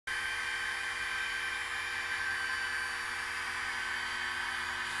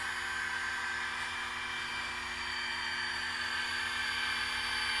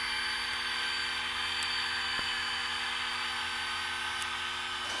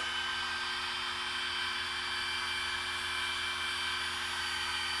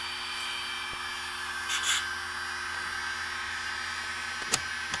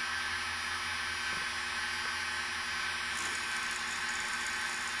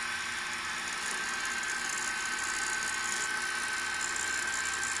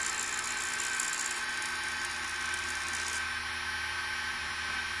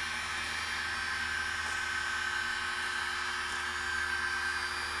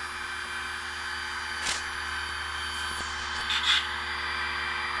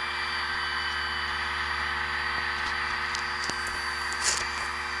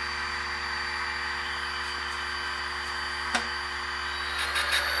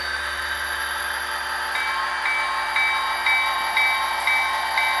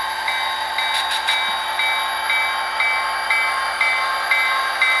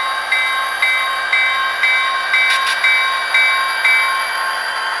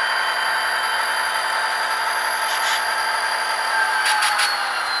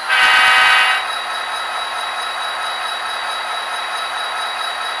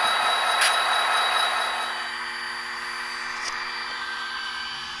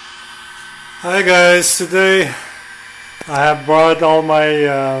Hi guys, today I have brought all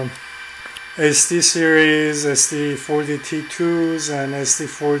my SD series, SD40T2s and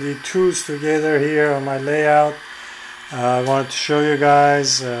SD40T2s together here on my layout. I wanted to show you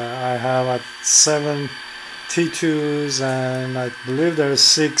guys, I have 7 T2s and I believe there are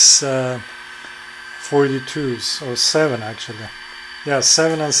 6 42s, or 7 actually. Yeah,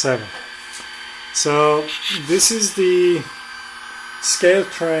 7 and 7. So this is the scale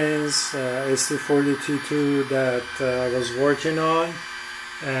trains SD40T2 that I was working on,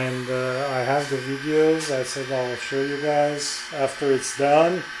 and I have the videos. I said I'll show you guys after it's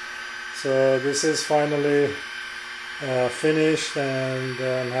done. So this is finally finished, and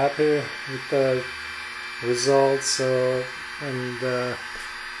I'm happy with the results. So and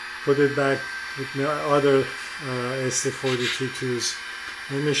put it back with the other SD40T2s.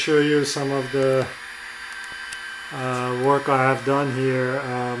 Let me show you some of the work I have done here.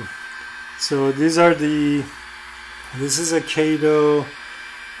 So these are this is a Tato,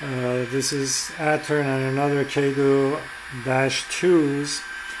 this is Aturn and another Tato -2s.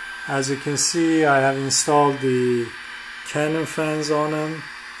 As you can see, I have installed the Canon fans on them,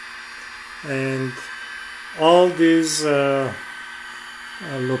 and all these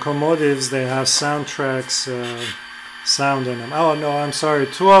locomotives, they have Soundtraxx sound in them. Oh no, I'm sorry,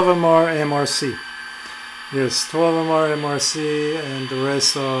 2 of them are MRC. Yes, 2 of them are MRC and the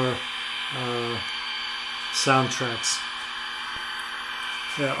rest are Soundtraxx.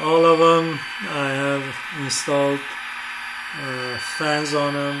 Yeah, all of them I have installed fans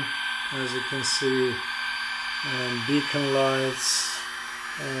on them, as you can see, and beacon lights,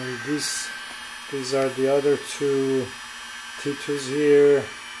 and these are the other 2 T2s here.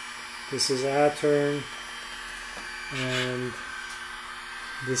 This is Aturn, and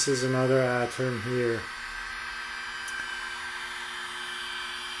this is another Aturn here.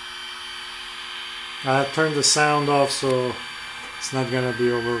 I turned the sound off so it's not gonna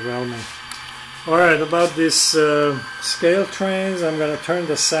be overwhelming. Alright, about these scale trains, I'm gonna turn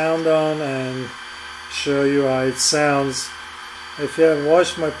the sound on and show you how it sounds. If you have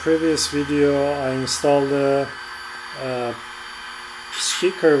watched my previous video, I installed a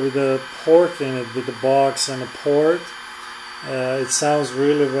speaker with a port in it, with a box and a port. It sounds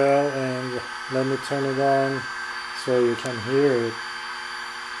really well, and let me turn it on so you can hear it.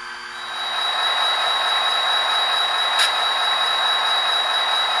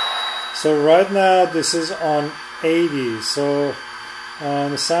 So right now this is on 80, so on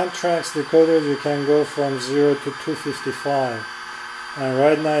the Soundtraxx decoders you can go from 0 to 255, and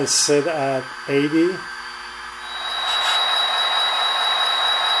right now it's set at 80.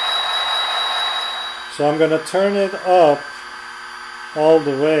 So I'm gonna turn it up all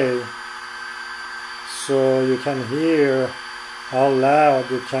the way so you can hear how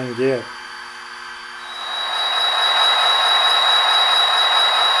loud it can get.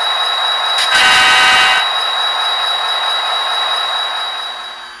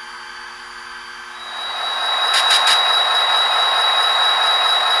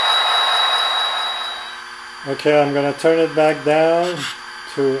 Okay, I'm gonna turn it back down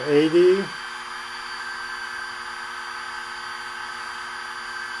to 80.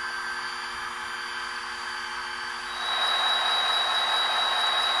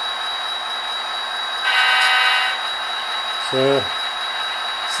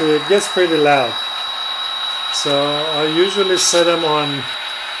 So it gets pretty loud. So I usually set them on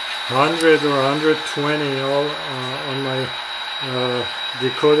 100 or 120 all on my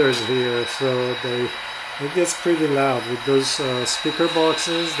decoders here, so it gets pretty loud with those speaker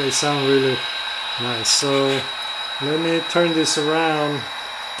boxes. They sound really nice. So let me turn this around.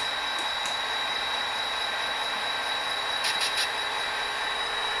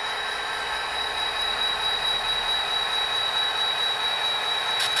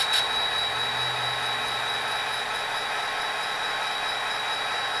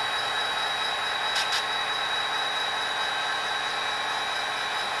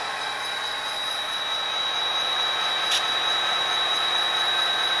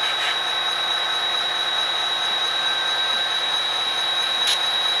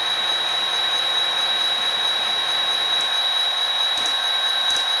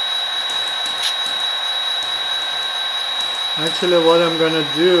 Actually, what I'm gonna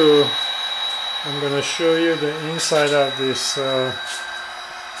do, I'm gonna show you the inside of this. Let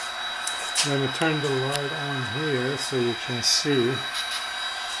me turn the light on here so you can see.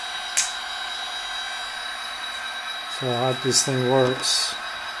 So how this thing works.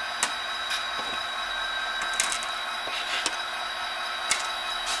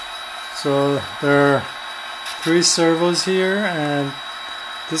 So there are 3 servos here, and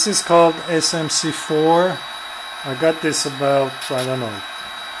This is called SMC4. I got this about, I don't know,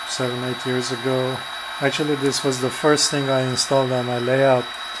 7-8 years ago. Actually, this was the first thing I installed on my layout,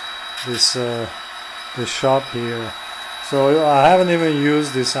 this shop here. So I haven't even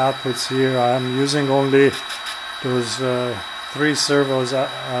used these outputs here. I'm using only those 3 servos.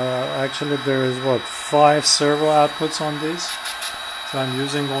 Actually, there is what, 5 servo outputs on this. So I'm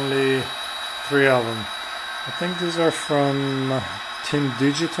using only 3 of them. I think these are from Team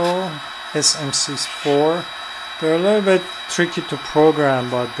Digital SMC4. They're a little bit tricky to program,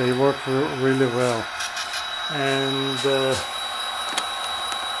 but they work really well. And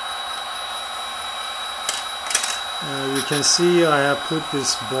you can see I have put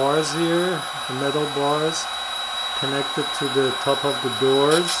these bars here, the metal bars, connected to the top of the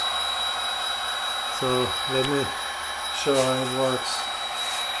doors. So let me show how it works.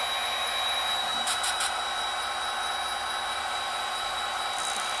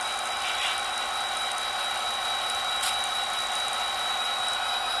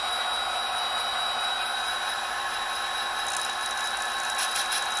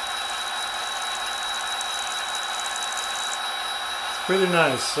 Pretty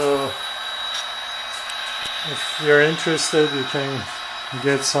nice. So if you're interested, you can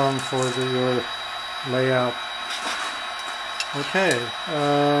get some for your layout. Okay,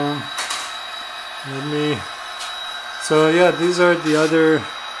 let me, so yeah, these are the other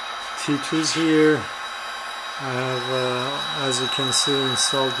T2s here. I have, as you can see,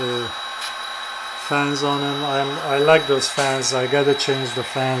 installed the fans on them. I like those fans. I gotta change the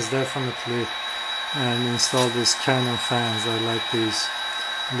fans definitely, and install these Canon fans. I like these.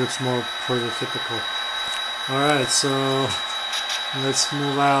 It looks more prototypical. Alright, so let's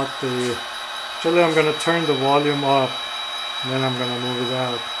move out the... Actually, I'm going to turn the volume up, and then I'm going to move it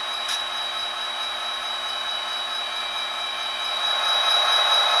out.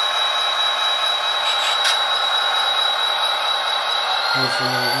 That's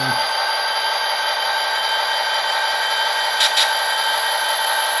amazing.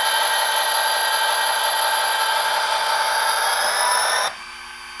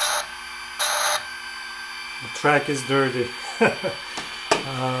 Track is dirty.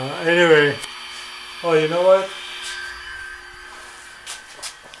 Anyway, oh, you know what?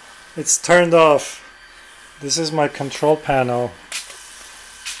 It's turned off. This is my control panel.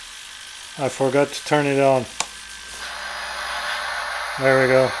 I forgot to turn it on. There we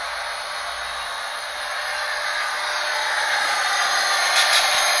go.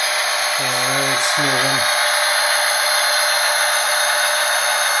 It's moving.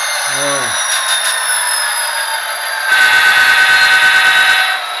 Oh.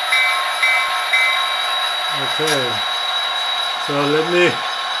 Okay, so let me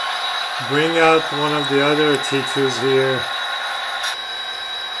bring out one of the other T2s here.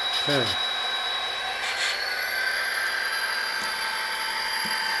 Okay.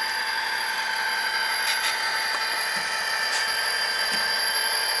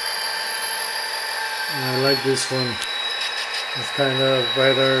 I like this one. It's kind of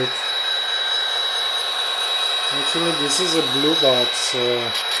better. Actually, this is a blue box.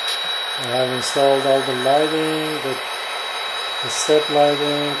 I have installed all the lighting, the step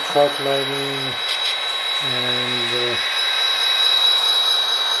lighting, truck lighting, and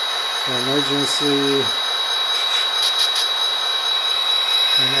emergency,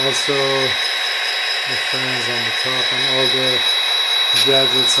 and also the fans on the top and all the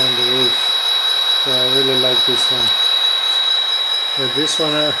gadgets on the roof. So I really like this one. But this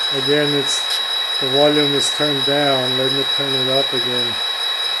one, again, the volume is turned down. Let me turn it up again.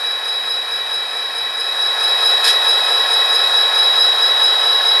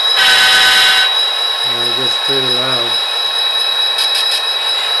 It's pretty loud.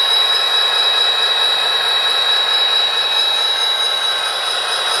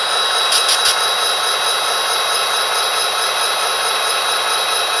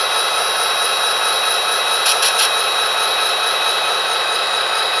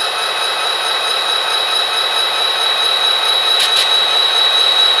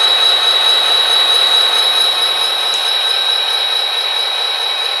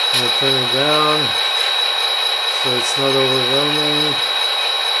 I'll turn it down so it's not overwhelming.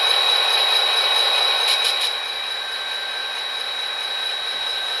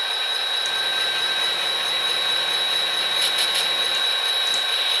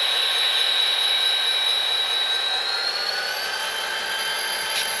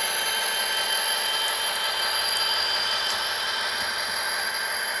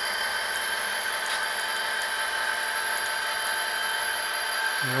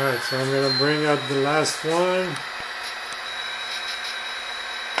 Alright, so I'm going to bring out the last one.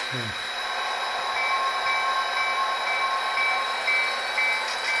 Okay.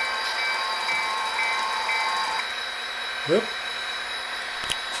 Yep.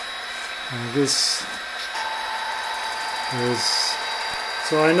 And this is,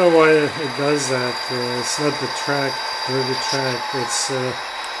 so I know why it does that. It's not the track, the track, it's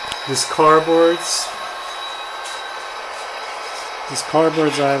these cardboards. These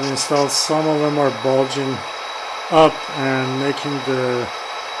cardboards I have installed, some of them are bulging up and making the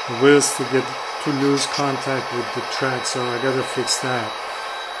wheels to lose contact with the track, so I gotta fix that.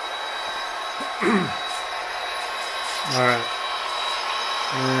 Alright,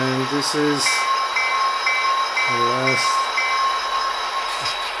 and this is the last.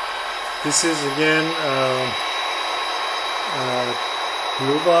 This is again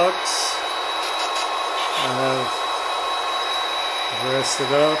glue box. I have dressed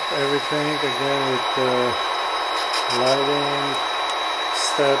it up, everything again with the lighting,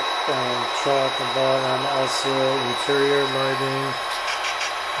 step and truck above, and also interior lighting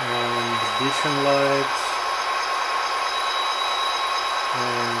and beacon light,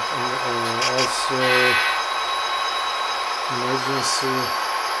 and also emergency.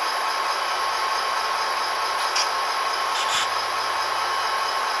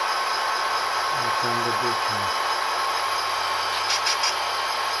 On the beacon.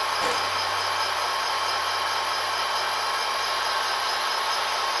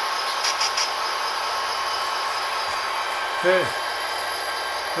 Okay.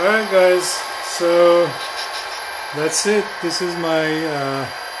 Alright guys, so that's it. This is my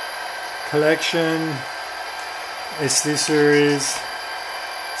collection SD series.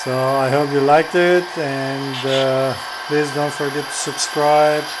 So I hope you liked it, and please don't forget to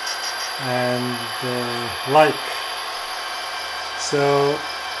subscribe and like. So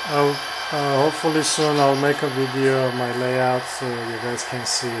hopefully soon I'll make a video of my layout so you guys can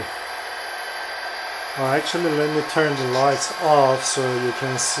see. Actually, let me turn the lights off so you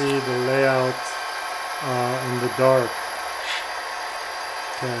can see the layout in the dark.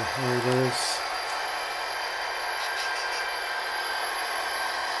 Okay, here it is.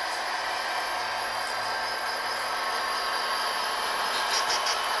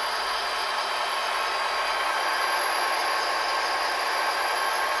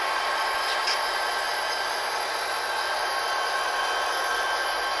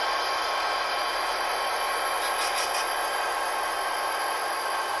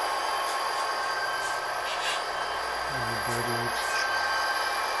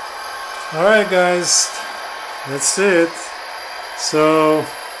 Alright guys, that's it. So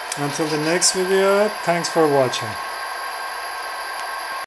until the next video, thanks for watching.